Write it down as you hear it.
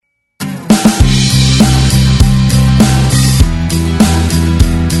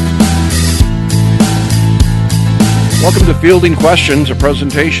Welcome to Fielding Questions, a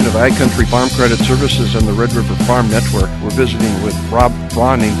presentation of AgCountry Farm Credit Services and the Red River Farm Network. We're visiting with Rob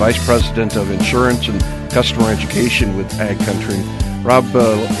Fronning, Vice President of Insurance and Customer Education with AgCountry. Rob,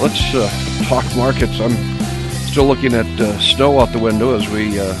 let's talk markets. I'm still looking at snow out the window as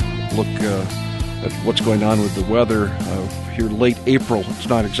we look at what's going on with the weather here late April. It's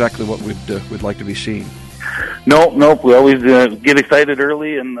not exactly what we'd like to be seeing. Nope. We always get excited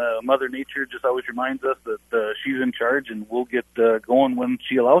early, and Mother Nature just always reminds us that she's in charge, and we'll get going when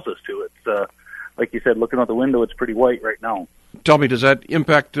she allows us to. It's like you said, looking out the window, it's pretty white right now. Tell me, does that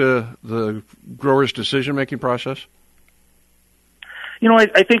impact the growers' decision-making process?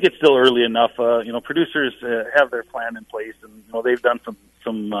 I think it's still early enough. Producers have their plan in place, and they've done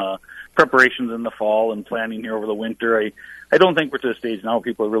some preparations in the fall and planning here over the winter. I don't think we're to a stage now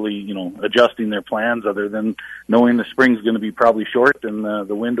people are really, adjusting their plans other than knowing the spring's going to be probably short and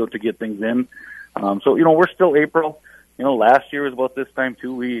the window to get things in. So we're still April. Last year was about this time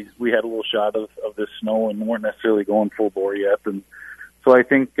too. We had a little shot of this snow and weren't necessarily going full bore yet. And so I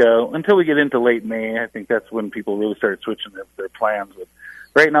think until we get into late May, I think that's when people really start switching their plans. But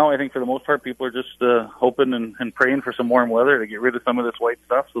right now, I think for the most part, people are just hoping and praying for some warm weather to get rid of some of this white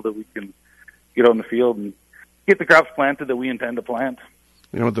stuff so that we can get on the field and get the crops planted that we intend to plant.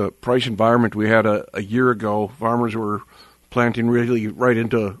 The price environment we had a year ago, farmers were planting really right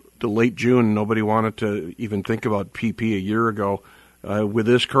into late June. Nobody wanted to even think about PP a year ago. With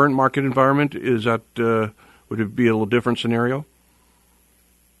this current market environment, would it be a little different scenario?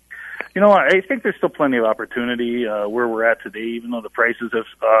 I think there's still plenty of opportunity where we're at today, even though the prices have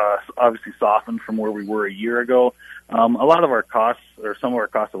obviously softened from where we were a year ago. A lot of our costs, or some of our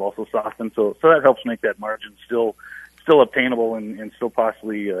costs, have also softened, so that helps make that margin still obtainable and still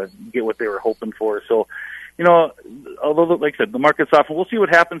possibly get what they were hoping for. So, although, like I said, the market's softened, we'll see what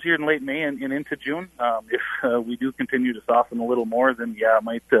happens here in late May and into June. If we do continue to soften a little more, then it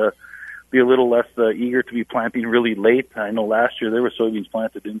might be a little less eager to be planting really late. I know last year there were soybeans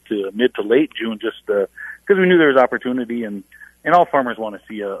planted into mid to late June just because we knew there was opportunity, and all farmers want to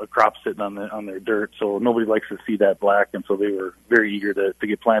see a crop sitting on their dirt, so nobody likes to see that black, and so they were very eager to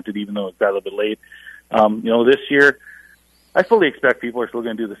get planted even though it got a little bit late. This year I fully expect people are still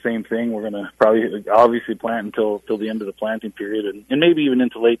going to do the same thing. We're going to probably obviously plant until the end of the planting period, and maybe even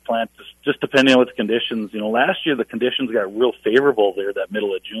into late plant, just depending on what the conditions. Last year the conditions got real favorable there that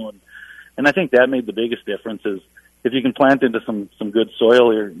middle of June. And I think that made the biggest difference is if you can plant into some good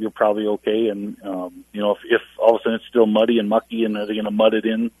soil, you're probably okay. And, if all of a sudden it's still muddy and mucky and are they going to mud it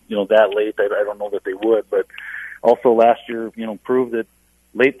in, that late, I don't know that they would. But also last year, proved that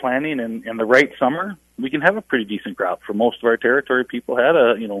late planting and the right summer, we can have a pretty decent crop. For most of our territory, people had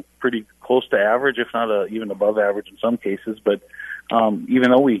pretty close to average, if not even above average in some cases. But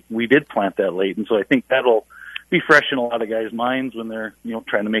even though we did plant that late. And so I think that'll be fresh in a lot of guys' minds when they're,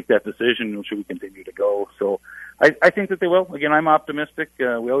 trying to make that decision, should we continue to go? So I think that they will. Again, I'm optimistic. We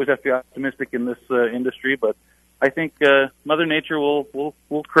always have to be optimistic in this industry, but I think Mother Nature will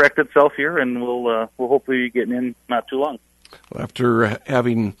correct itself here, and we'll hopefully be getting in not too long. Well, after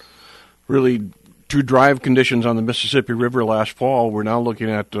having really too dry conditions on the Mississippi River last fall, we're now looking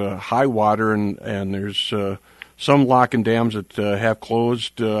at high water, and there's some lock and dams that have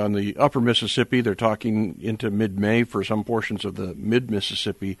closed on the upper Mississippi. They're talking into mid-May for some portions of the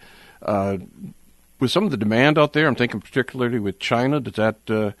mid-Mississippi. With some of the demand out there, I'm thinking particularly with China, does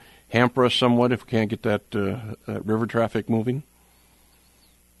that hamper us somewhat if we can't get that river traffic moving?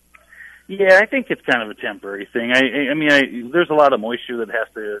 Yeah, I think it's kind of a temporary thing. I mean, there's a lot of moisture that has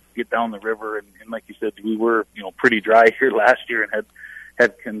to get down the river, and like you said, we were pretty dry here last year and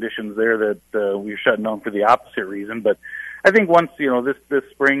had conditions there that we were shutting down for the opposite reason. But I think once this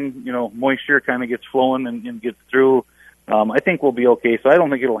spring moisture kind of gets flowing and gets through, I think we'll be okay. So I don't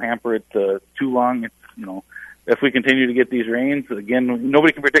think it'll hamper it too long. It's, if we continue to get these rains, again,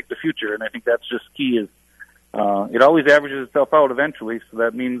 nobody can predict the future, and I think that's just key. Is it always averages itself out eventually, so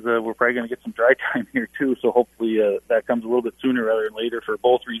that means we're probably going to get some dry time here too. So hopefully that comes a little bit sooner rather than later for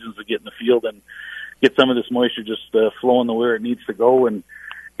both reasons, to get in the field and get some of this moisture just flowing the where it needs to go and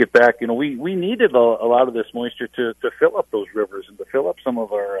get back. We needed a lot of this moisture to fill up those rivers and to fill up some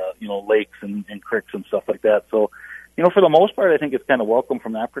of our lakes and creeks and stuff like that. So for the most part, I think it's kind of welcome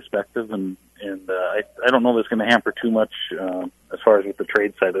from that perspective, and I don't know that it's going to hamper too much as far as with the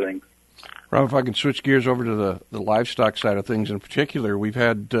trade side of things. Rob, if I can switch gears over to the livestock side of things in particular, we've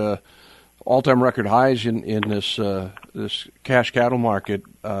had all-time record highs in this cash cattle market.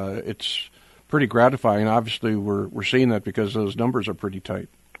 It's pretty gratifying. Obviously, we're seeing that because those numbers are pretty tight.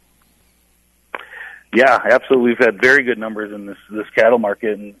 Yeah, absolutely. We've had very good numbers in this cattle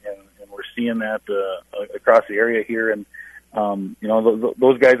market, and we're seeing that across the area here. And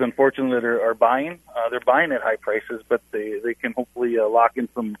those guys, unfortunately, that are buying, they're buying at high prices, but they can hopefully lock in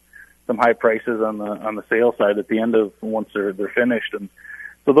some high prices on the sale side at the end of once they're finished. And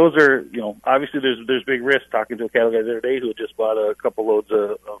so those are, obviously there's big risk. Talking to a cattle guy the other day who had just bought a couple loads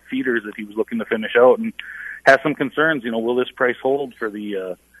of feeders that he was looking to finish out, and has some concerns. Will this price hold for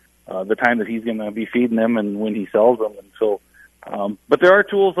the time that he's going to be feeding them and when he sells them? And so, but there are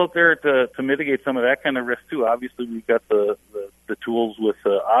tools out there to mitigate some of that kind of risk too. Obviously, we've got the tools with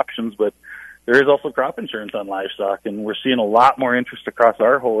options, but there is also crop insurance on livestock, and we're seeing a lot more interest across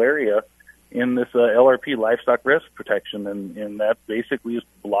our whole area in this LRP, livestock risk protection, and that basically is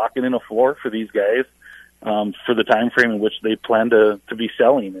blocking in a floor for these guys for the time frame in which they plan to be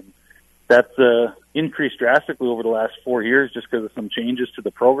selling. And that's increased drastically over the last 4 years just because of some changes to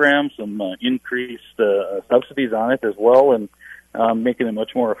the program, some increased subsidies on it as well, and making it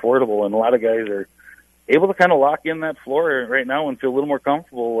much more affordable. And a lot of guys are able to kind of lock in that floor right now and feel a little more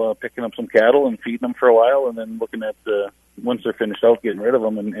comfortable picking up some cattle and feeding them for a while, and then looking at once they're finished out, getting rid of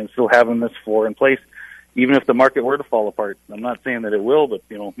them, and still having this floor in place, even if the market were to fall apart. I'm not saying that it will, but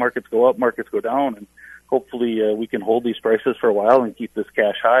markets go up, markets go down, and hopefully we can hold these prices for a while and keep this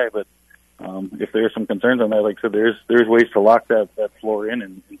cash high. But if there are some concerns on that, like I said, there's ways to lock that floor in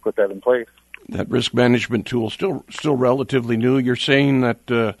and put that in place. That risk management tool still relatively new. You're saying that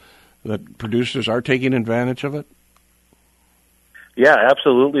that producers are taking advantage of it? Yeah,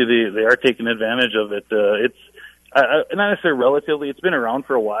 absolutely. They are taking advantage of it. It's not necessarily relatively. It's been around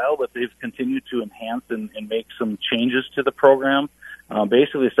for a while, but they've continued to enhance and make some changes to the program.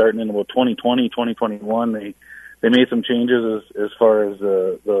 Basically, starting in about 2020, 2021, they made some changes as far as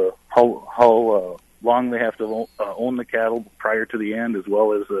how long they have to own the cattle prior to the end, as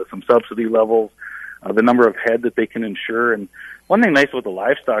well as some subsidy levels, the number of head that they can insure. And one thing nice with the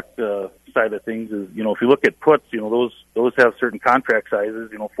livestock side of things is, if you look at puts, those have certain contract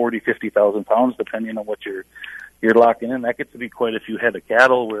sizes, 40, 50,000 pounds, depending on what you're locking in. That gets to be quite a few head of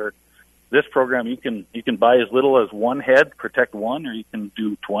cattle, where this program, you can buy as little as one head, protect one, or you can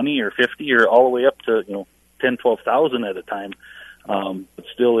do 20 or 50 or all the way up to, 10, 12,000 at a time. But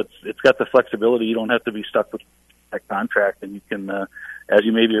still, it's got the flexibility. You don't have to be stuck with that contract, and you can, as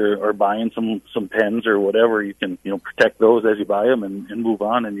you maybe are buying some pens or whatever, you can, protect those as you buy them and move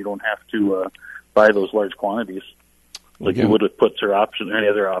on, and you don't have to buy those large quantities like you would with puts or options or any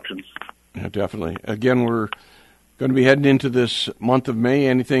other options. Yeah, definitely. Again, we're going to be heading into this month of May.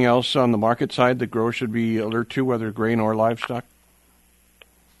 Anything else on the market side that growers should be alert to, whether grain or livestock?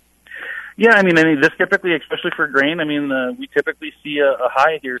 Yeah, this typically, especially for grain, we typically see a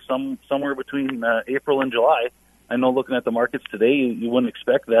high here somewhere between April and July. I know looking at the markets today, you wouldn't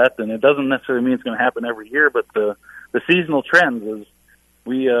expect that, and it doesn't necessarily mean it's going to happen every year, but the seasonal trends is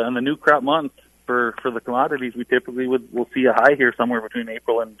we, in the new crop month for the commodities, we typically will see a high here somewhere between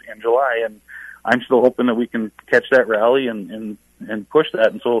April and July, and I'm still hoping that we can catch that rally and push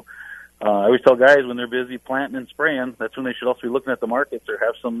that. And so I always tell guys when they're busy planting and spraying, that's when they should also be looking at the markets or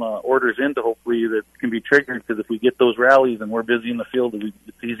have some orders in to hopefully that can be triggered, because if we get those rallies and we're busy in the field,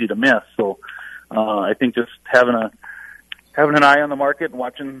 it's easy to miss. So I think just having an eye on the market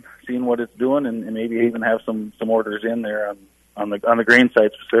and seeing what it's doing, and maybe even have some orders in there on the grain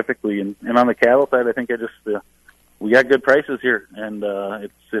side specifically, and on the cattle side, I think we got good prices here, and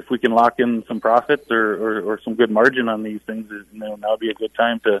it's if we can lock in some profits or some good margin on these things, now would be a good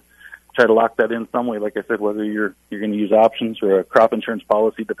time to try to lock that in some way. Like I said, whether you're going to use options or a crop insurance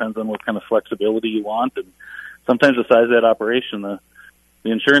policy, depends on what kind of flexibility you want, and sometimes the size of that operation. The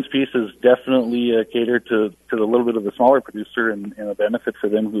insurance piece is definitely catered to the little bit of the smaller producer, and a benefit for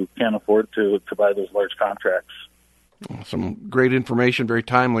them who can't afford to buy those large contracts. Some great information, very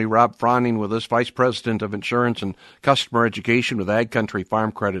timely. Rob Fronning with us, Vice President of Insurance and Customer Education with AgCountry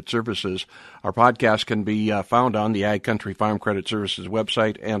Farm Credit Services. Our podcast can be found on the AgCountry Farm Credit Services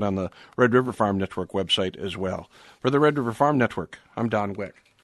website and on the Red River Farm Network website as well. For the Red River Farm Network, I'm Don Wick.